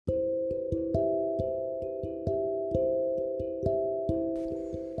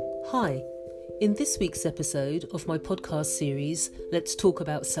Hi, in this week's episode of my podcast series, Let's Talk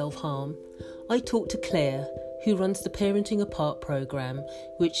About Self-Harm, I talk to Claire, who runs the Parenting Apart programme,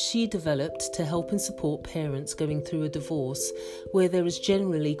 which she developed to help and support parents going through a divorce where there is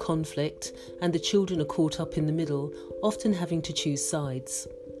generally conflict and the children are caught up in the middle, often having to choose sides.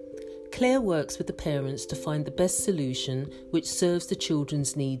 Claire works with the parents to find the best solution which serves the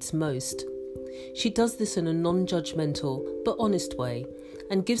children's needs most. She does this in a non-judgmental but honest way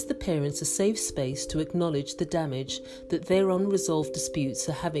and gives the parents a safe space to acknowledge the damage that their unresolved disputes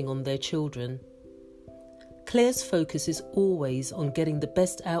are having on their children. Claire's focus is always on getting the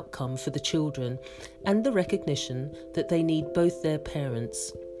best outcome for the children and the recognition that they need both their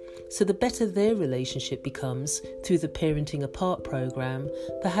parents. So the better their relationship becomes through the Parenting Apart programme,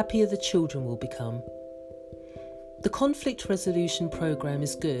 the happier the children will become. The conflict resolution programme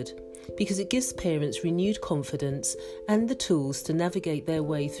is good because it gives parents renewed confidence and the tools to navigate their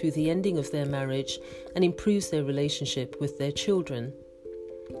way through the ending of their marriage and improves their relationship with their children.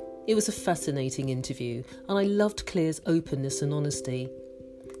 It was a fascinating interview and I loved Claire's openness and honesty.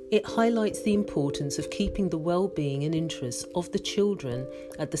 It highlights the importance of keeping the well-being and interests of the children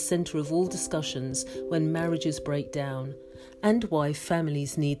at the centre of all discussions when marriages break down, and why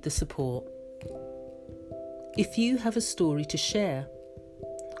families need the support. If you have a story to share,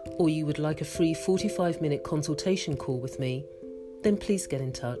 or you would like a free 45-minute consultation call with me, then please get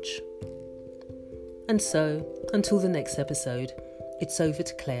in touch. And so, until the next episode, it's over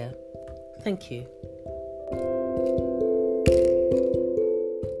to Claire. Thank you.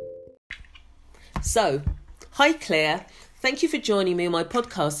 So, hi Claire, thank you for joining me on my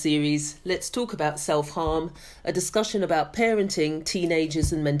podcast series, Let's Talk About Self-Harm, a discussion about parenting,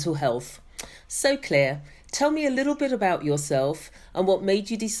 teenagers and mental health. So Claire, tell me a little bit about yourself and what made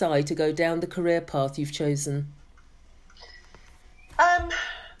you decide to go down the career path you've chosen.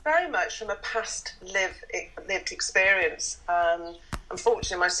 Very much from a past lived experience.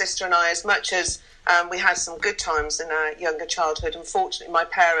 Unfortunately, my sister and I, as much as we had some good times in our younger childhood, unfortunately my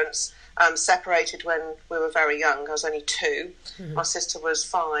parents separated when we were very young. I was only 2. Mm-hmm. My sister was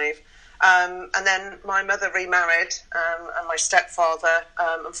 5. And then my mother remarried, and my stepfather,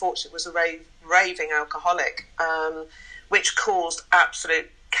 unfortunately, was a raving alcoholic, which caused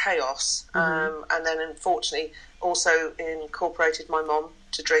absolute chaos. Mm-hmm. And then, unfortunately, also incorporated my mom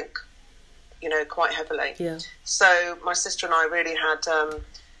to drink, quite heavily. Yeah. So my sister and I really had,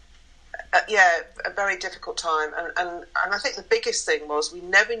 a very difficult time. And I think the biggest thing was we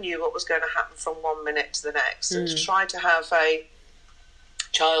never knew what was going to happen from one minute to the next. And to try to have a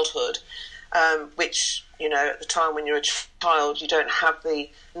childhood, which, at the time when you're a child, you don't have the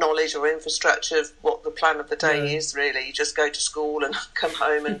knowledge or infrastructure of what the plan of the day is, really. You just go to school and come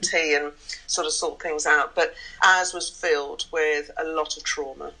home and tea and sort of sort things out. But ours was filled with a lot of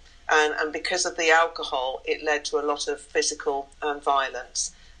trauma. And because of the alcohol, it led to a lot of physical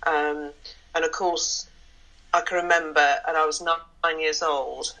violence. And of course, I can remember, and I was 9 years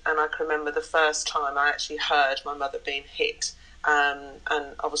old, and I can remember the first time I actually heard my mother being hit.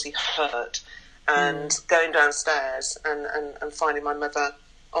 And obviously hurt, and going downstairs and finding my mother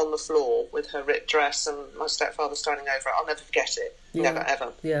on the floor with her ripped dress and my stepfather standing over it. I'll never forget it. Never,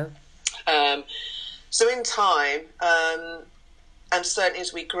 ever. Yeah. So in time, and certainly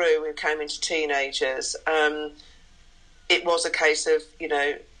as we grew, we came into teenagers, it was a case of,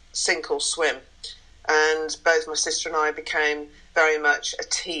 sink or swim. And both my sister and I became very much a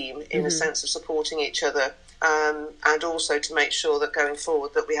team in the sense of supporting each other. And also to make sure that going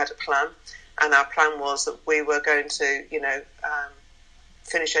forward that we had a plan, and our plan was that we were going to,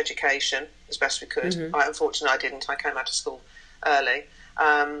 finish education as best we could. Unfortunately, I didn't. I came out of school early,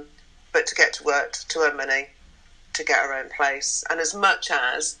 but to get to work, to earn money, to get our own place. And as much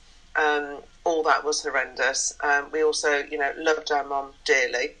as all that was horrendous, we also, loved our mum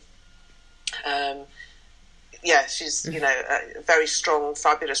dearly. She's, a very strong,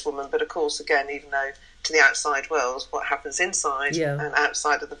 fabulous woman. But of course, again, even though to the outside world, what happens inside and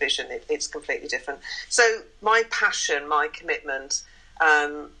outside of the vision, it's completely different. So my passion, my commitment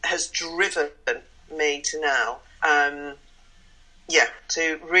has driven me to now,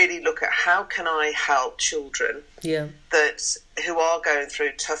 to really look at how can I help children who are going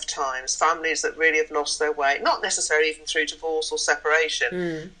through tough times, families that really have lost their way, not necessarily even through divorce or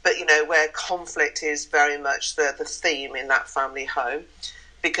separation, but, where conflict is very much the theme in that family home.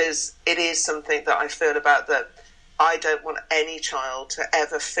 Because it is something that I feel about that I don't want any child to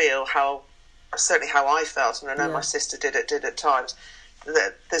ever feel certainly how I felt, and I know my sister did at times,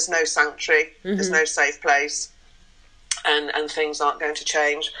 that there's no sanctuary, there's no safe place, and things aren't going to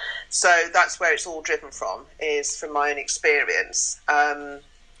change. So that's where it's all driven from, is from my own experience.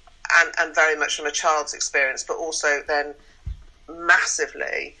 and very much from a child's experience, but also then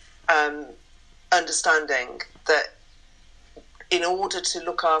massively understanding that in order to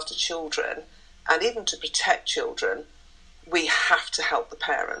look after children and even to protect children, we have to help the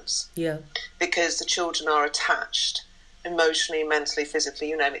parents. Yeah. Because the children are attached emotionally, mentally, physically,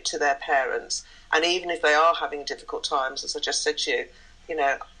 you name it, to their parents. And even if they are having difficult times, as I just said to you, you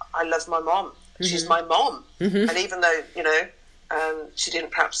know, I love my mom. Mm-hmm. She's my mom. Mm-hmm. And even though, you know, she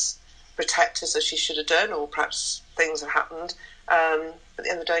didn't perhaps protect us as she should have done, or perhaps things have happened, at the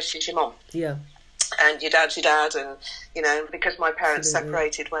end of the day, she's your mom. Yeah. And your dad's your dad. And, you know, because my parents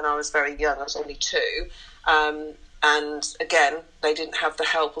separated when I was very young, I was only 2, and again, they didn't have the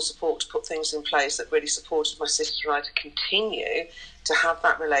help or support to put things in place that really supported my sister and I to continue to have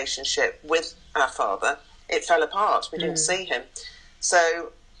that relationship with our father. It fell apart. We didn't see him.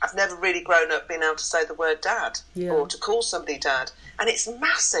 So I've never really grown up being able to say the word dad or to call somebody dad. And it's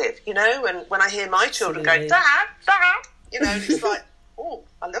massive, you know, and when I hear my children go, dad, dad, you know, it's like, oh,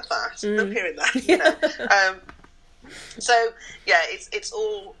 I love that. I love hearing that, you know. So, yeah, it's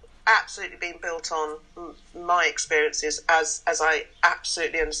all absolutely been built on my experiences as I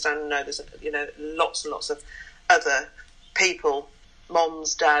absolutely understand and know there's, you know, lots and lots of other people,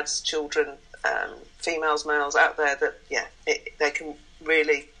 moms, dads, children, females, males out there that, they can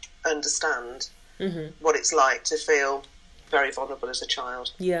really understand what it's like to feel very vulnerable as a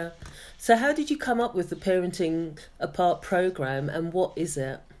child. Yeah. So how did you come up with the Parenting Apart programme, and what is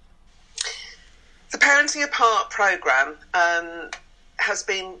it? The Parenting Apart programme has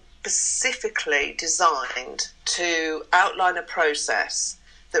been specifically designed to outline a process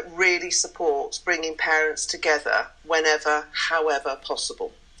that really supports bringing parents together whenever, however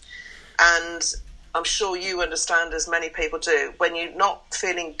possible. And I'm sure you understand, as many people do, when you're not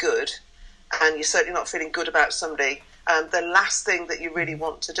feeling good, and you're certainly not feeling good about somebody, the last thing that you really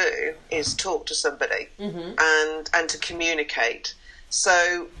want to do is talk to somebody and to communicate.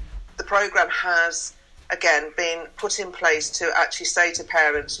 So the programme has, again, been put in place to actually say to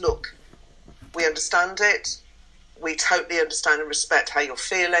parents, look, we understand it, we totally understand and respect how you're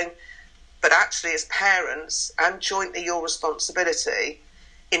feeling, but actually as parents, and jointly your responsibility,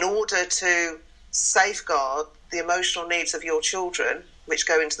 in order to safeguard the emotional needs of your children, which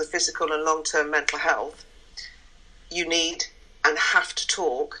go into the physical and long-term mental health, you need and have to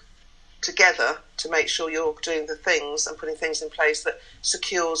talk together to make sure you're doing the things and putting things in place that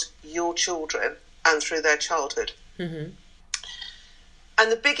secures your children and through their childhood. And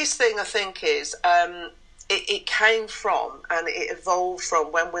the biggest thing, I think, is it came from and it evolved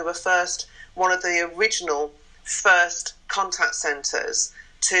from when we were first one of the original first contact centres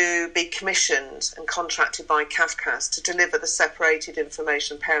to be commissioned and contracted by CAFCAS to deliver the Separated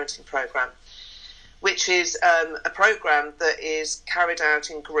Information Parenting Programme, which is a programme that is carried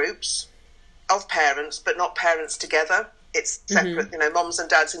out in groups of parents, but not parents together. It's separate, you know, mums and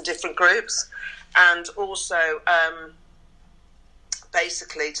dads in different groups. And also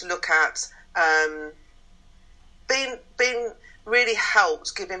basically to look at being really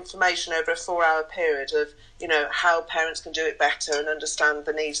helped give information over a 4-hour period of, you know, how parents can do it better and understand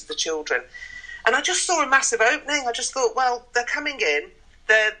the needs of the children. And I just saw a massive opening. I just thought, well, they're coming in,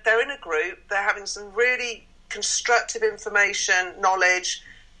 they're in a group, they're having some really constructive information, knowledge,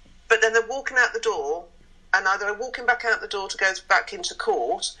 but then they're walking out the door, and either they're walking back out the door to go back into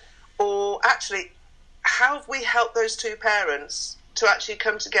court, or actually, how have we helped those two parents to actually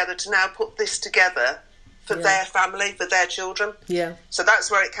come together to now put this together for their family, for their children? Yeah. So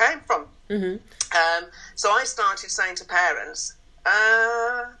that's where it came from. So I started saying to parents,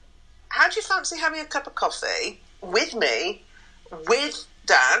 how do you fancy having a cup of coffee with me, with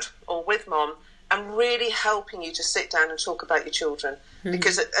dad or with mom, and really helping you to sit down and talk about your children?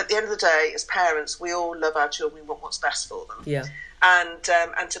 Because at the end of the day, as parents, we all love our children. We want what's best for them. Yeah. And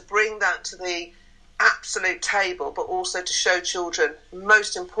to bring that to the absolute table, but also to show children,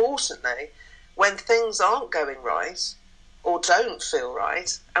 most importantly, when things aren't going right or don't feel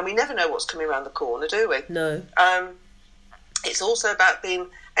right, and we never know what's coming around the corner, do we? No. It's also about being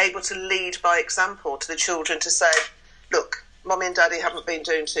able to lead by example to the children, to say, look, Mummy and Daddy haven't been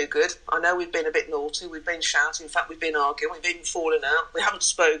doing too good. I know we've been a bit naughty, we've been shouting, in fact we've been arguing, we've even fallen out, we haven't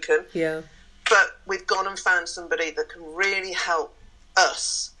spoken. Yeah. But we've gone and found somebody that can really help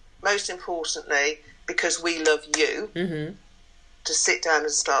us, most importantly, because we love you, to sit down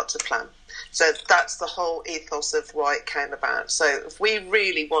and start to plan. So that's the whole ethos of why it came about. So if we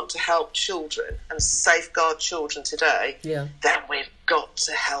really want to help children and safeguard children today, then we've got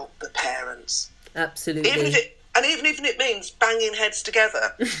to help the parents. Absolutely. Even if it means banging heads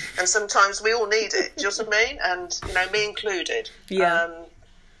together. And sometimes we all need it, do you know what I mean? And, you know, me included. Yeah.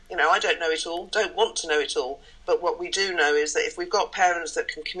 I don't know it all, don't want to know it all. But what we do know is that if we've got parents that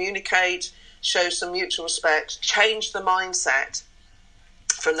can communicate, show some mutual respect, change the mindset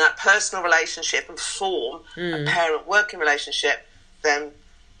from that personal relationship and form a parent-working relationship, then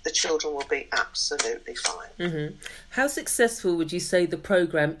the children will be absolutely fine. Mm-hmm. How successful would you say the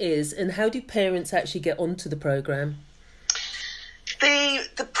programme is, and how do parents actually get onto the programme?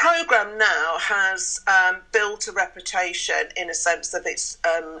 The programme now has built a reputation in a sense of its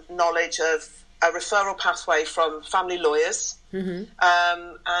knowledge of a referral pathway from family lawyers,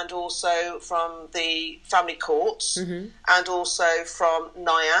 and also from the family courts, and also from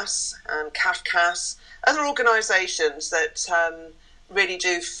NIAS and CAFCAS, other organisations that really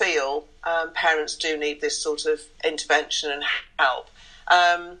do feel parents do need this sort of intervention and help.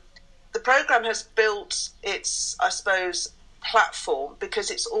 The programme has built its, I suppose, platform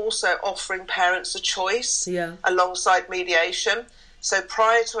because it's also offering parents a choice alongside mediation. So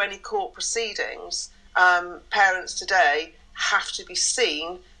prior to any court proceedings, parents today have to be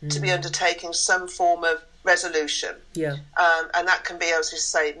seen to be undertaking some form of resolution. And that can be, as you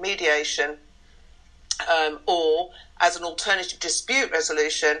say, mediation, or as an alternative dispute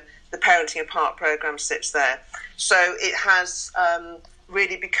resolution, the Parenting Apart programme sits there. So it has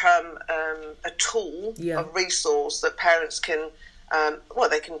really become a tool, a resource that parents can,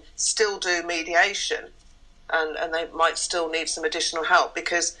 they can still do mediation, and they might still need some additional help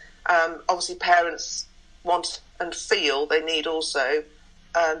because obviously parents want and feel they need also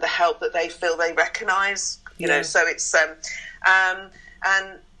the help that they feel they recognise, you know, so it's,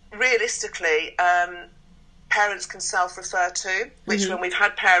 and realistically, parents can self-refer to, which when we've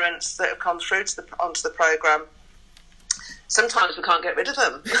had parents that have come through onto the programme, sometimes we can't get rid of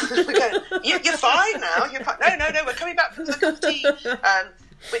them. We go, you're fine now. You're fine. No, we're coming back for the cup of tea,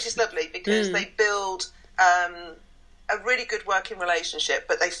 which is lovely because they build a really good working relationship,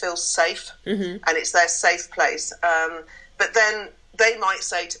 but they feel safe, and it's their safe place. But then they might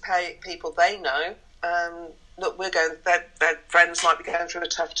say to people they know, look, their friends might be going through a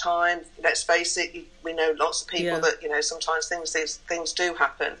tough time. Let's face it, we know lots of people that, sometimes things do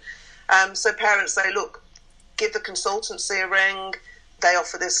happen. So parents say, look, give the consultancy a ring. They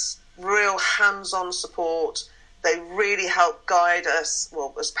offer this real hands-on support. They really help guide us,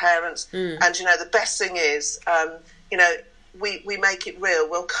 as parents. And, the best thing is, we make it real.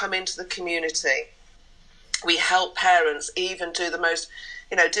 We'll come into the community. We help parents even do the most,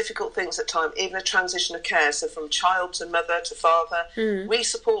 difficult things at times, even a transition of care. So from child to mother to father, we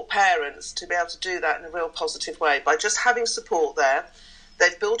support parents to be able to do that in a real positive way by just having support there.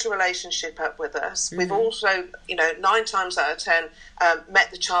 They've built a relationship up with us. We've also, 9 times out of 10,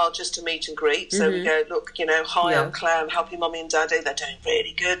 met the child just to meet and greet. So we go, look, hi, I'm Claire, I'm helping Mummy and Daddy. They're doing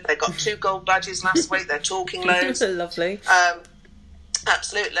really good. They got 2 gold badges last week. They're talking loads. Lovely.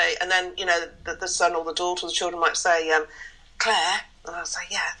 Absolutely. And then, the son or the daughter, the children might say, Claire, and I'll say,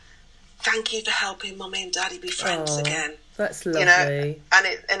 thank you for helping Mummy and Daddy be friends again. That's lovely.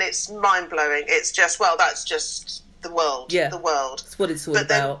 And it's mind-blowing. It's just, that's just the world. The world. That's what it's all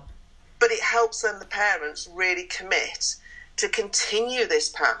about. But it helps them, the parents, really commit to continue this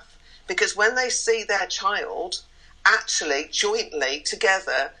path. Because when they see their child actually, jointly,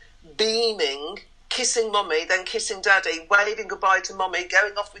 together, beaming, kissing Mummy, then kissing Daddy, waving goodbye to Mummy,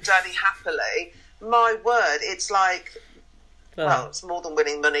 going off with Daddy happily, my word, it's like... it's more than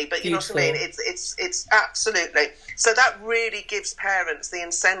winning money, but you know what I mean? It's absolutely. So that really gives parents the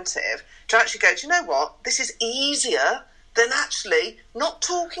incentive to actually go, do you know what? This is easier than actually not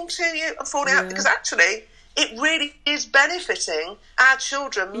talking to you and falling out, because actually it really is benefiting our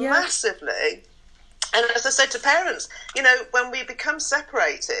children massively. And as I said to parents, when we become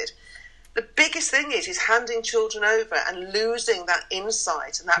separated, the biggest thing is handing children over and losing that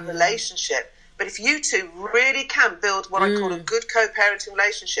insight and that relationship. But if you two really can build what I call a good co-parenting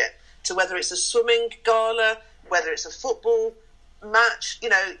relationship, to whether it's a swimming gala, whether it's a football match,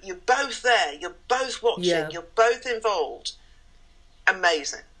 you're both there, you're both watching, you're both involved.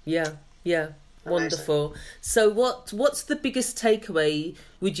 Amazing. Yeah. Wonderful. So what's the biggest takeaway,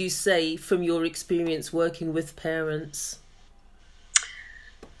 would you say, from your experience working with parents?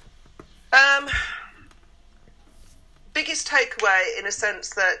 Biggest takeaway in a sense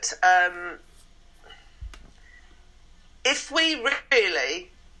that... if we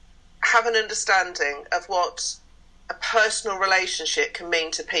really have an understanding of what a personal relationship can mean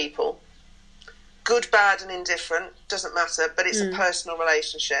to people, good, bad and indifferent, doesn't matter, but it's a personal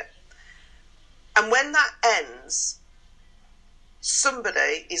relationship. And when that ends,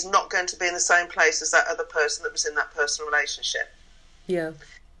 somebody is not going to be in the same place as that other person that was in that personal relationship.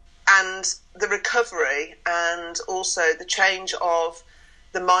 And the recovery and also the change of,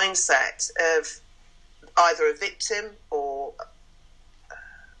 the mindset of either a victim or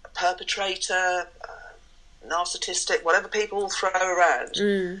a perpetrator, narcissistic, whatever people throw around.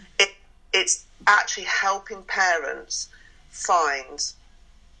 It's actually helping parents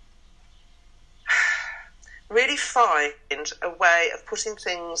really find a way of putting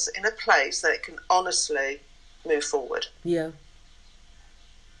things in a place that it can honestly move forward. Yeah.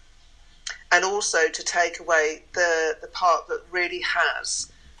 And also to take away the part that really has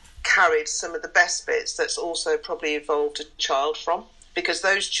carried some of the best bits that's also probably evolved a child from. Because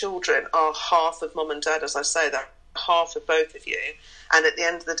those children are half of mum and dad, as I say, they're half of both of you. And at the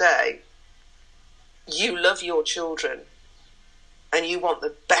end of the day, you love your children and you want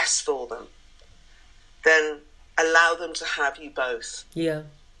the best for them. Then allow them to have you both. Yeah.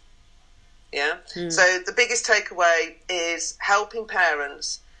 Yeah? So the biggest takeaway is helping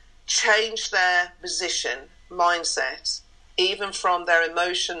parents change their position, mindset, even from their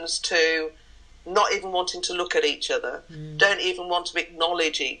emotions to not even wanting to look at each other, don't even want to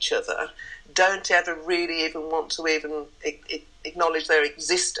acknowledge each other, don't ever really even want to even acknowledge their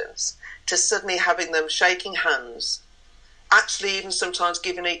existence, to suddenly having them shaking hands, actually even sometimes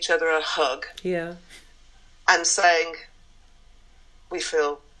giving each other a hug. Yeah. And saying, we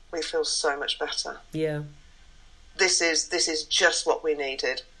feel so much better. Yeah. This is just what we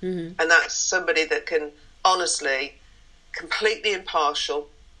needed. And that's somebody that can honestly, completely impartial,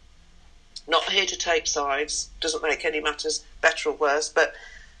 not here to take sides, doesn't make any matters better or worse, but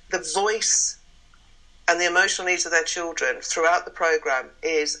the voice and the emotional needs of their children throughout the programme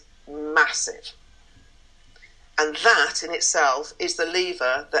is massive. And that in itself is the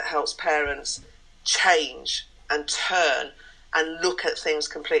lever that helps parents change and turn and look at things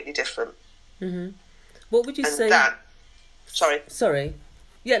completely different. What would you say? Sorry.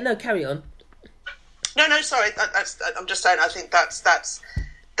 Yeah, no, carry on. No, sorry. I'm just saying, I think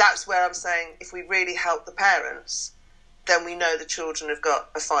that's where I'm saying if we really help the parents, then we know the children have got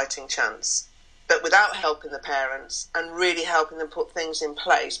a fighting chance. But without helping the parents and really helping them put things in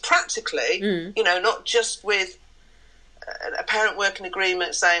place, practically, not just with a parent working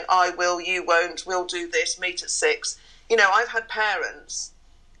agreement saying, I will, you won't, we'll do this, meet at 6. I've had parents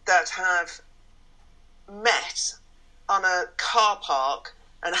that have met on a car park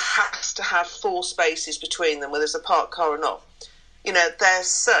and has to have 4 spaces between them, whether it's a parked car or not. Their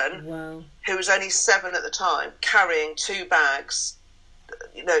son, who was only 7 at the time, carrying 2 bags,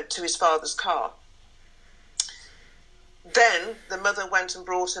 to his father's car. Then the mother went and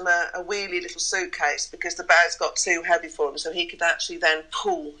brought him a wheelie little suitcase because the bags got too heavy for him, so he could actually then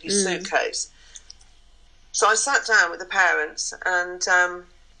pull his suitcase. So I sat down with the parents and,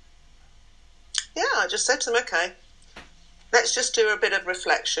 I just said to them, okay, let's just do a bit of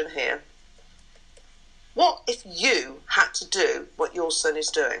reflection here. What if you had to do what your son is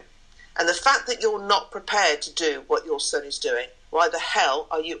doing? And the fact that you're not prepared to do what your son is doing, why the hell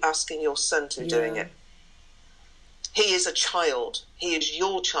are you asking your son to be doing it? He is a child. He is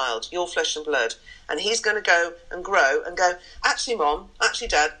your child, your flesh and blood. And he's going to go and grow and go, actually, Mom, actually,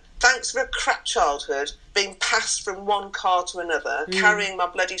 Dad, thanks for a crap childhood, being passed from one car to another, carrying my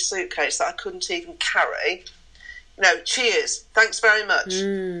bloody suitcase that I couldn't even carry. Cheers. Thanks very much.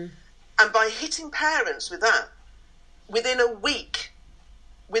 And by hitting parents with that, within a week,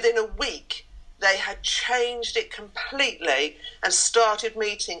 they had changed it completely and started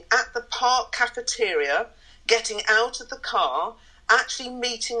meeting at the park cafeteria, getting out of the car, actually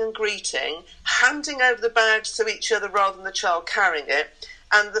meeting and greeting, handing over the bags to each other rather than the child carrying it.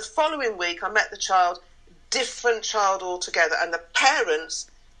 And the following week, I met the child, different child altogether. And the parents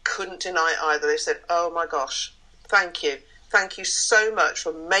couldn't deny either. They said, oh my gosh, thank you. Thank you so much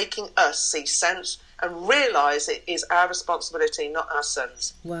for making us see sense and realise it is our responsibility, not our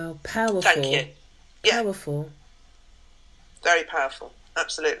son's. Wow, powerful. Thank you. Yeah. Powerful. Very powerful,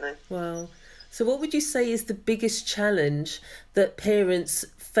 absolutely. Wow. So what would you say is the biggest challenge that parents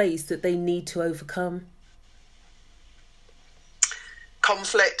face that they need to overcome?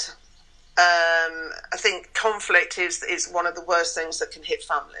 Conflict. I think conflict is one of the worst things that can hit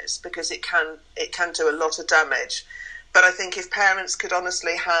families because it can do a lot of damage. But I think if parents could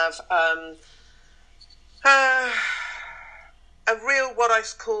honestly have a real, what I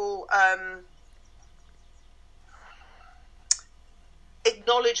call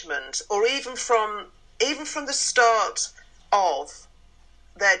acknowledgement, or even from the start of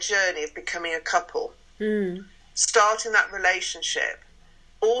their journey of becoming a couple, starting that relationship,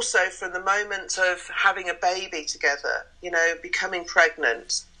 also from the moment of having a baby together, becoming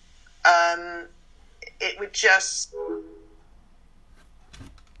pregnant, it would just...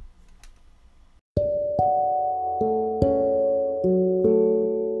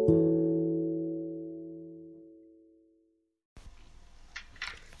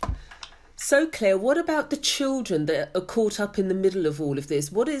 So Claire, what about the children that are caught up in the middle of all of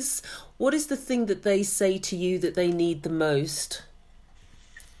this? What is the thing that they say to you that they need the most?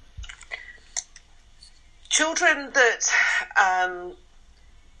 Children that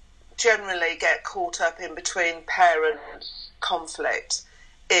generally get caught up in between parent conflict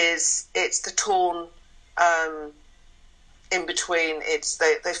it's the torn in between. It's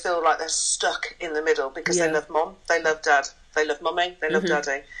they feel like they're stuck in the middle because they love mom, they love dad, they love mummy, they love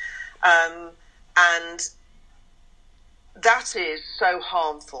daddy, and that is so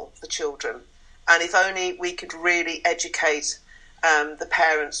harmful for children. And if only we could really educate the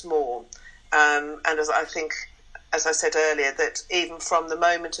parents more. And as I said earlier, that even from the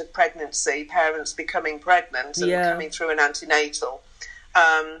moment of pregnancy, parents becoming pregnant and coming through an antenatal,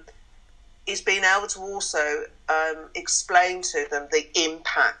 is being able to also explain to them the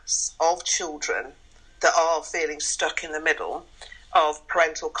impacts of children that are feeling stuck in the middle of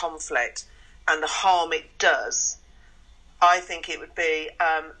parental conflict and the harm it does. I think it would be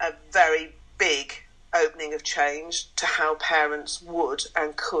a very big opening of change to how parents would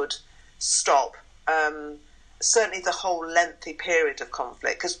and could stop certainly the whole lengthy period of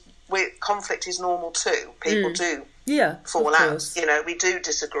conflict, because conflict is normal too. People do fall out. You know, we do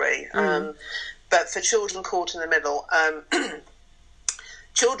disagree. But for children caught in the middle,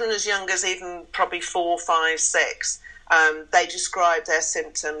 children as young as even probably 4, 5, 6, they describe their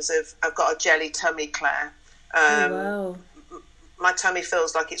symptoms of, I've got a jelly tummy, Claire. Wow. My tummy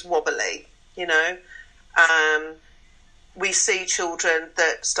feels like it's wobbly, you know. We see children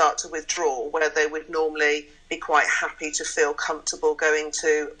that start to withdraw, where they would normally be quite happy to feel comfortable going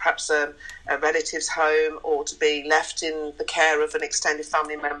to perhaps a relative's home or to be left in the care of an extended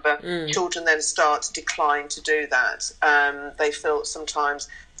family member. Children then start to decline to do that. They feel sometimes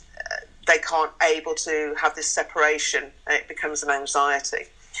they can't able to have this separation, and it becomes an anxiety.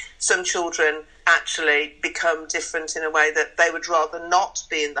 Some children actually become different in a way that they would rather not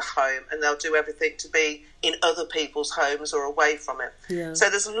be in the home, and they'll do everything to be in other people's homes or away from it. So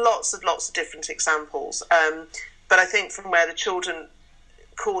there's lots of different examples. But I think from where the children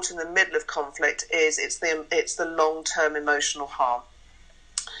caught in the middle of conflict is it's the long-term emotional harm.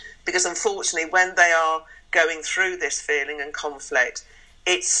 Because unfortunately, when they are going through this feeling and conflict,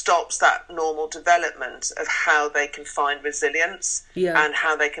 it stops that normal development of how they can find resilience and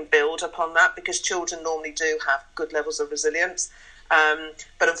how they can build upon that, because children normally do have good levels of resilience.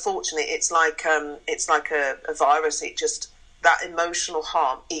 But unfortunately, it's like a virus. It just, that emotional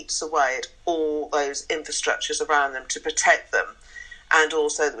harm eats away at all those infrastructures around them to protect them, and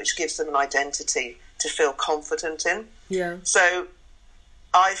also which gives them an identity to feel confident in. So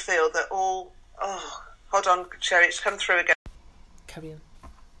I feel that hold on, Sherry, it's come through again. Carry on.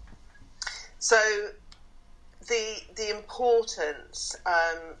 So the importance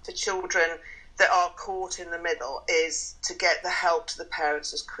for children that are caught in the middle is to get the help to the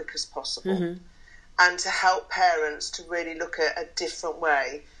parents as quick as possible, and to help parents to really look at a different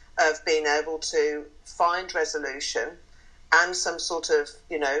way of being able to find resolution and some sort of,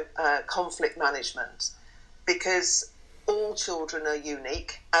 conflict management, because all children are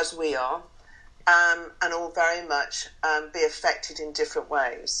unique, as we are, and all very much be affected in different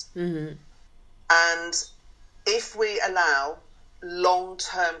ways. And if we allow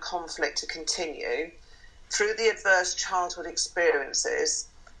long-term conflict to continue through the adverse childhood experiences,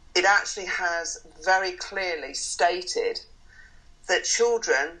 it actually has very clearly stated that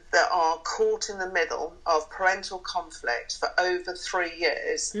children that are caught in the middle of parental conflict for over 3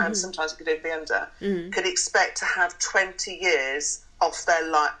 years, and sometimes it could even be under, could expect to have 20 years off their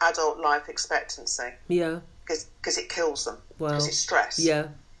adult life expectancy. Because it kills them. Because it's stress.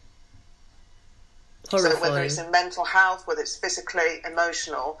 Horrifying. So whether it's in mental health, whether it's physically,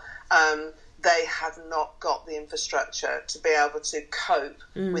 emotional, they have not got the infrastructure to be able to cope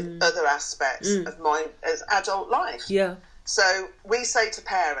with other aspects of as adult life. So we say to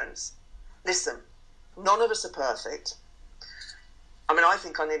parents, listen, none of us are perfect. I mean, I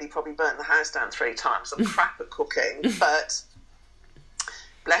think I nearly probably burnt the house down 3 times. I'm crap at cooking, but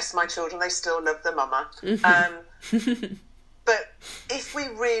bless my children, they still love their mama. But if we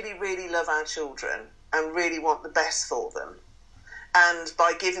really, really love our children and really want the best for them, and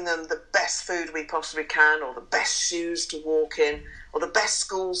by giving them the best food we possibly can, or the best shoes to walk in, or the best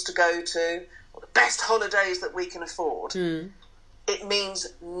schools to go to, or the best holidays that we can afford, it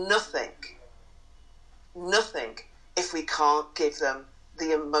means nothing if we can't give them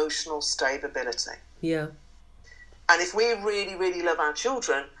the emotional stability. And if we really, really love our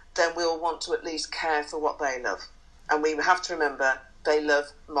children, then we'll want to at least care for what they love. And we have to remember they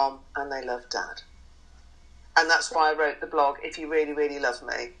love mom and they love dad. And that's why I wrote the blog, If You Really, Really Love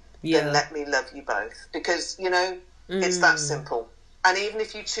Me, then let me love you both. Because, you know, it's that simple. And even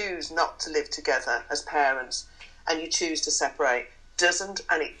if you choose not to live together as parents and you choose to separate,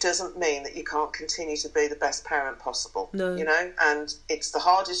 it doesn't mean that you can't continue to be the best parent possible. No. You know, and it's the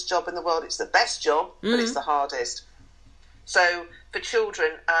hardest job in the world. It's the best job, but it's the hardest. So for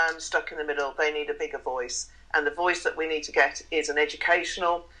children stuck in the middle, they need a bigger voice. And the voice that we need to get is an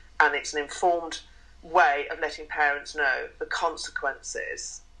educational and it's an informed way of letting parents know the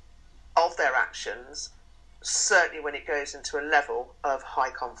consequences of their actions, certainly when it goes into a level of high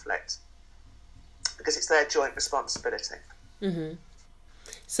conflict, because it's their joint responsibility. Mm-hmm.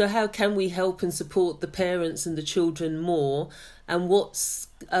 So how can we help and support the parents and the children more? And what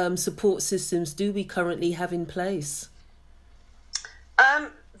support systems do we currently have in place?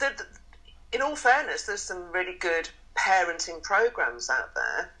 In all fairness, there's some really good parenting programs out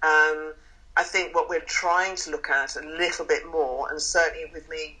there. I think what we're trying to look at a little bit more, and certainly with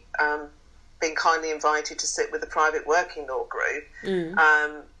me being kindly invited to sit with a private working law group,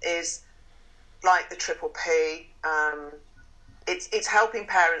 is like the Triple P. It's helping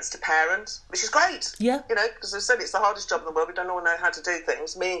parents to parent, which is great. Yeah. You know, because as I said, it's the hardest job in the world. We don't all know how to do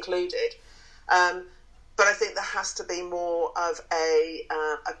things, me included. But I think there has to be more of a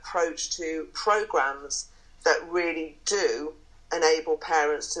approach to programs that really do enable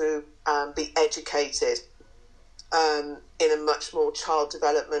parents to be educated in a much more child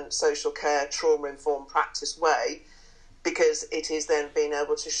development, social care, trauma-informed practice way, because it is then being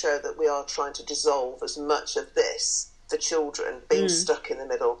able to show that we are trying to dissolve as much of this for children being stuck in the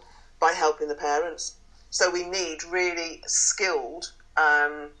middle by helping the parents. So we need really skilled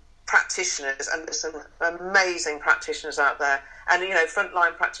practitioners, and there's some amazing practitioners out there. And, you know,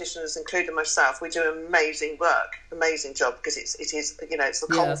 frontline practitioners, including myself, we do amazing work, amazing job, because it is, you know, it's the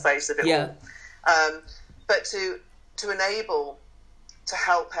cold face of it all. But to enable, to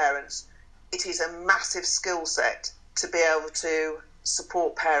help parents, it is a massive skill set to be able to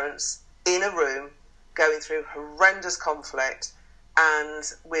support parents in a room going through horrendous conflict and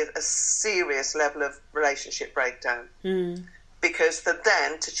with a serious level of relationship breakdown. Because for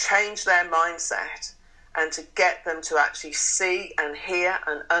them to change their mindset and to get them to actually see and hear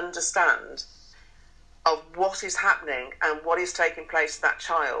and understand of what is happening and what is taking place to that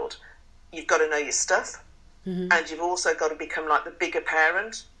child, you've got to know your stuff. And you've also got to become like the bigger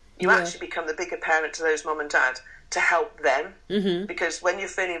parent. You actually become the bigger parent to those mum and dad to help them. Because when you're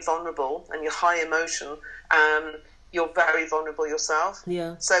feeling vulnerable and you're high emotion, you're very vulnerable yourself.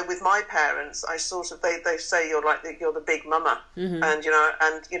 So with my parents, I sort of, they say you're the big mama. And, you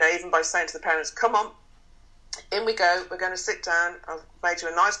know, even by saying to the parents, come on, in we go, we're going to sit down, I've made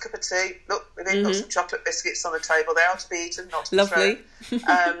you a nice cup of tea, look, we've even got some chocolate biscuits on the table, they are to be eaten, not to be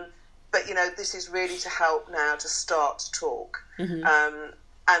thrown. But, you know, this is really to help now to start to talk.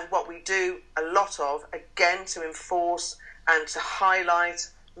 And what we do a lot of, again, to enforce and to highlight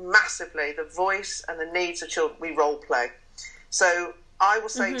massively the voice and the needs of children, we role play. So I will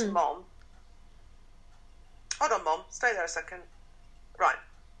say to mom, hold on, mom, stay there a second. Right,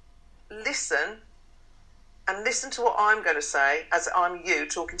 listen to what I'm going to say as I'm you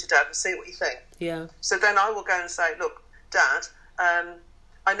talking to Dad, and see what you think. So then I will go and say, look, Dad,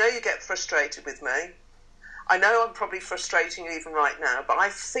 I know you get frustrated with me. I know I'm probably frustrating you even right now, but I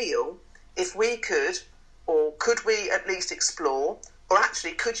feel if we could, or could we at least explore, or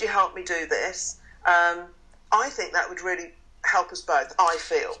actually, could you help me do this? I think that would really help us both, I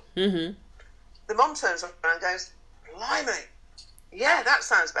feel. The mom turns around and goes, blimey, yeah, that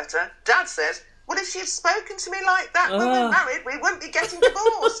sounds better. Dad says, well, if she had spoken to me like that when we were married, we wouldn't be getting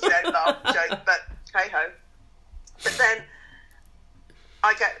divorced. You know, laugh, joke, but hey-ho. But then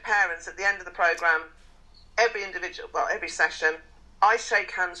I get parents at the end of the programme, every session, I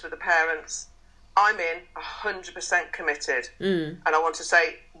shake hands with the parents. I'm in 100% committed. And I want to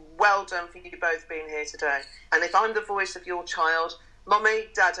say, well done for you both being here today. And if I'm the voice of your child, Mummy,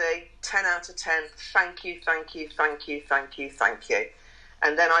 Daddy, 10 out of 10, thank you, thank you, thank you, thank you, thank you.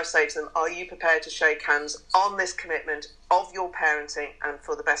 And then I say to them, are you prepared to shake hands on this commitment of your parenting and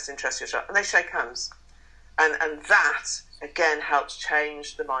for the best interest of your child? And they shake hands. And that, again, helps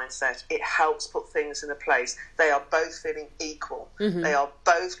change the mindset. It helps put things in a place. They are both feeling equal. They are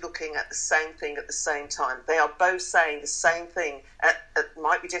both looking at the same thing at the same time. They are both saying the same thing, at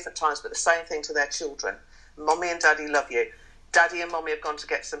might be different times, but the same thing to their children. Mommy and Daddy love you. Daddy and Mommy have gone to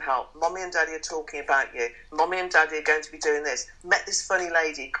get some help. Mommy and Daddy are talking about you. Mommy and Daddy are going to be doing this. Met this funny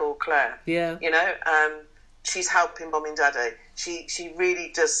lady called Claire. You know, she's helping Mum and Daddy. She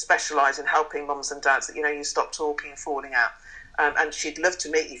really does specialise in helping mums and dads that, you know, you stop talking and falling out. And she'd love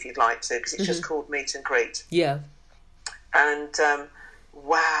to meet you if you'd like to, because it's just called Meet and Greet. And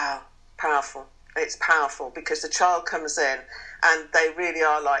wow, powerful. It's powerful because the child comes in and they really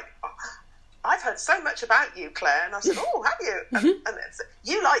are like, oh, I've heard so much about you, Claire. And I said, oh, have you? And it's,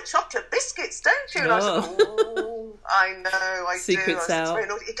 you like chocolate biscuits, don't you? And I said, oh, I know, I Secrets do. I out. said,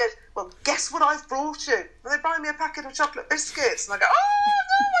 he goes, well, guess what I've brought you? And they buy me a packet of chocolate biscuits. And I go, oh,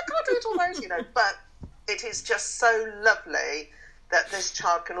 no, I can't eat all those, you know. But it is just so lovely that this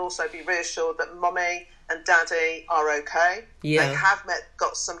child can also be reassured that Mummy and Daddy are okay. Yeah. They have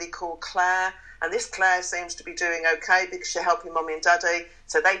got somebody called Claire, and this Claire seems to be doing okay because she's helping Mummy and Daddy,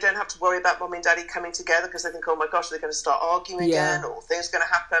 so they don't have to worry about Mummy and Daddy coming together because they think, oh my gosh, they're going to start arguing again, or things are going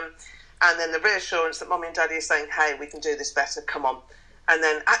to happen. And then the reassurance that Mummy and Daddy are saying, hey, we can do this better, come on. And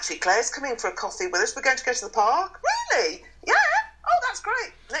then, actually, Claire's coming for a coffee with us. We're going to go to the park. Really? Yeah? Oh, that's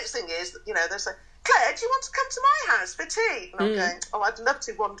great. Next thing is, you know, they'll say, Claire, do you want to come to my house for tea? And I'm going, oh, I'd love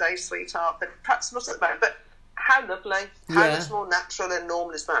to one day, sweetheart, but perhaps not at the moment. But how lovely. How much more natural and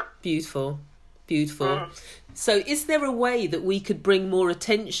normal is that? Beautiful. Beautiful. So is there a way that we could bring more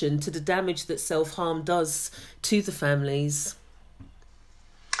attention to the damage that self-harm does to the families?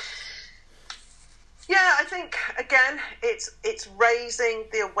 Yeah, I think, again, it's raising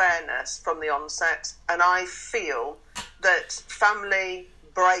the awareness from the onset. And I feel that family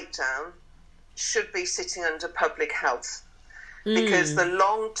breakdown should be sitting under public health. Because the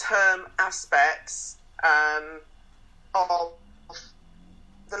long-term aspects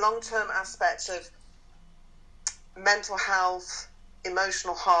of mental health,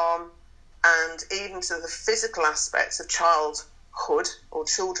 emotional harm, and even to the physical aspects of childhood or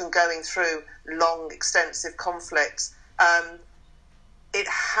children going through long, extensive conflicts, it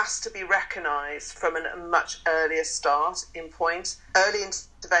has to be recognised from a much earlier starting point. Early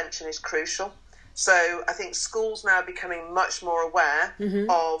intervention is crucial. So I think schools now are becoming much more aware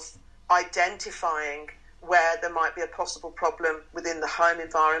of identifying where there might be a possible problem within the home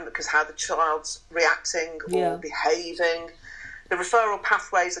environment because how the child's reacting or behaving. The referral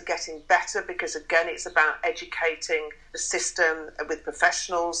pathways are getting better because, again, it's about educating the system with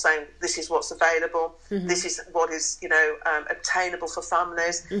professionals, saying this is what's available, this is what is, you know, obtainable for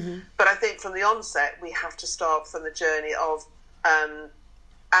families. But I think from the onset, we have to start from the journey of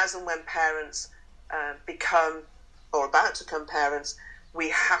as and when parents become or about to become parents, we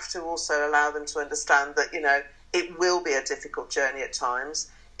have to also allow them to understand that, you know, it will be a difficult journey at times.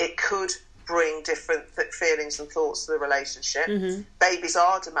 It could bring different feelings and thoughts to the relationship. Babies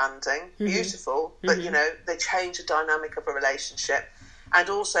are demanding, beautiful, but, you know, they change the dynamic of a relationship. And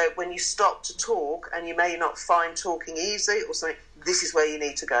also, when you stop to talk and you may not find talking easy or something, this is where you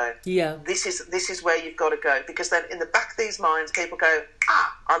need to go. Yeah. This is where you've got to go. Because then in the back of these minds, people go,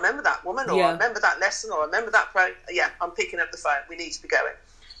 I remember that woman, or I remember that lesson, or I remember that I'm picking up the phone. We need to be going.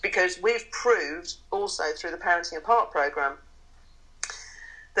 Because we've proved also through the Parenting Apart programme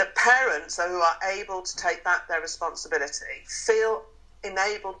that parents who are able to take back their responsibility feel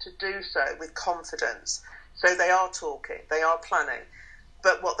enabled to do so with confidence. So they are talking, they are planning.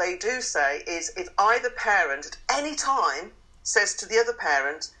 But what they do say is if either parent at any time says to the other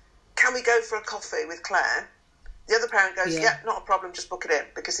parent, can we go for a coffee with Claire? The other parent goes, yeah, not a problem, just book it in,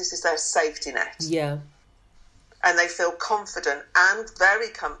 because this is their safety net. Yeah. And they feel confident and very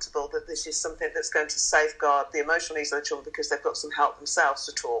comfortable that this is something that's going to safeguard the emotional needs of their children because they've got some help themselves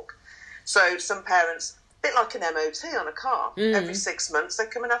to talk. So some parents, a bit like an MOT on a car, every 6 months they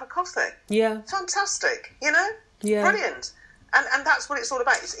come and have a coffee. Yeah. Fantastic, you know? Yeah. Brilliant. And that's what it's all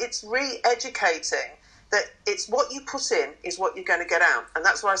about. It's re-educating that it's what you put in is what you're going to get out. And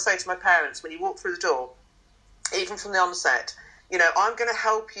that's what I say to my parents when you walk through the door, even from the onset, you know, I'm going to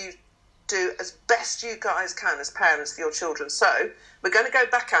help you do as best you guys can as parents for your children. So we're going to go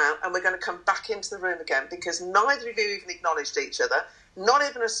back out and we're going to come back into the room again because neither of you even acknowledged each other, not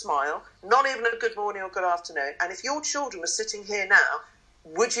even a smile, not even a good morning or good afternoon. And if your children were sitting here now,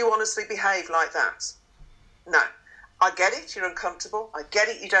 would you honestly behave like that? No. I get it, you're uncomfortable. I get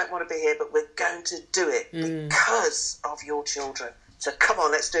it, you don't want to be here, but we're going to do it because of your children. So come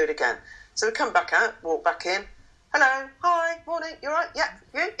on, let's do it again. So we come back out, walk back in. Hello, hi, morning, you all right? Yeah,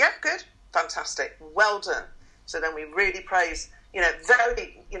 you? Yeah, good. Fantastic. Well done. So then we really praise, you know,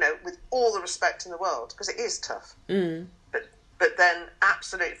 very, you know, with all the respect in the world, because it is tough. But then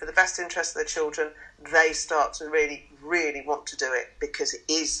absolutely for the best interest of the children, they start to really, really want to do it because it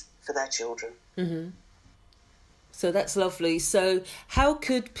is for their children. So that's lovely. So how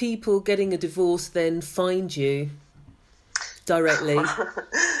could people getting a divorce then find you directly?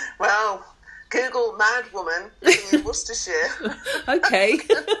 Well, Google mad woman living in Worcestershire. Okay.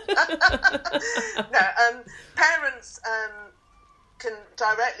 No, parents can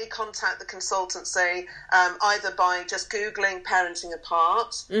directly contact the consultancy either by just Googling Parenting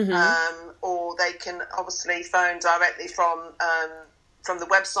Apart, or they can obviously phone directly from the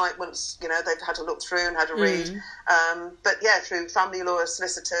website once, you know, they've had a look through and had a read. But yeah, through family law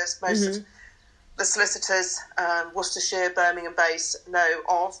solicitors, most of the solicitors, Worcestershire, Birmingham based, know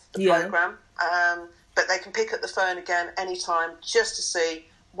of the programme. But they can pick up the phone again anytime just to see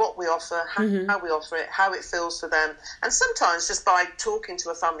what we offer, how we offer it, how it feels for them. And sometimes just by talking to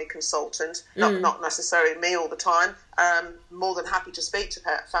a family consultant, not necessarily me all the time, more than happy to speak to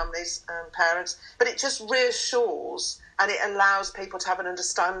families and parents, but it just reassures and it allows people to have an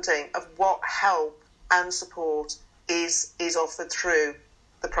understanding of what help and support is offered through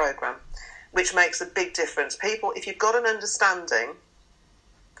the programme, which makes a big difference. People, if you've got an understanding,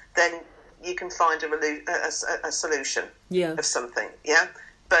 then you can find a solution of something,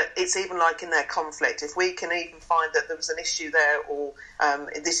 But it's even like in their conflict. If we can even find that there was an issue there, or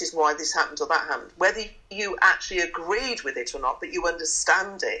this is why this happened or that happened, whether you actually agreed with it or not, but you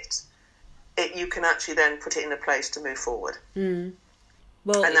understand it, you can actually then put it in a place to move forward.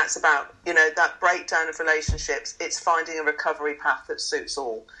 Well, and that's about, you know, that breakdown of relationships. It's finding a recovery path that suits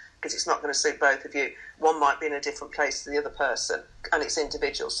all, because it's not going to suit both of you. One might be in a different place to the other person, and it's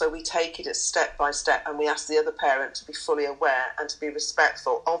individual. So we take it as step by step, and we ask the other parent to be fully aware and to be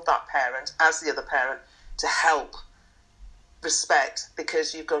respectful of that parent as the other parent, to help respect,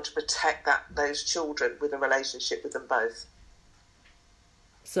 because you've got to protect those children with a relationship with them both.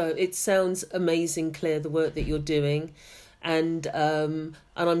 So it sounds amazing, Claire, the work that you're doing. And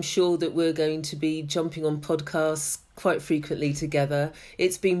I'm sure that we're going to be jumping on podcasts quite frequently together.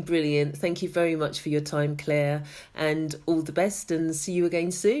 It's been brilliant. Thank you very much for your time, Claire, and all the best, and see you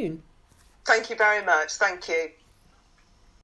again soon. Thank you very much. Thank you.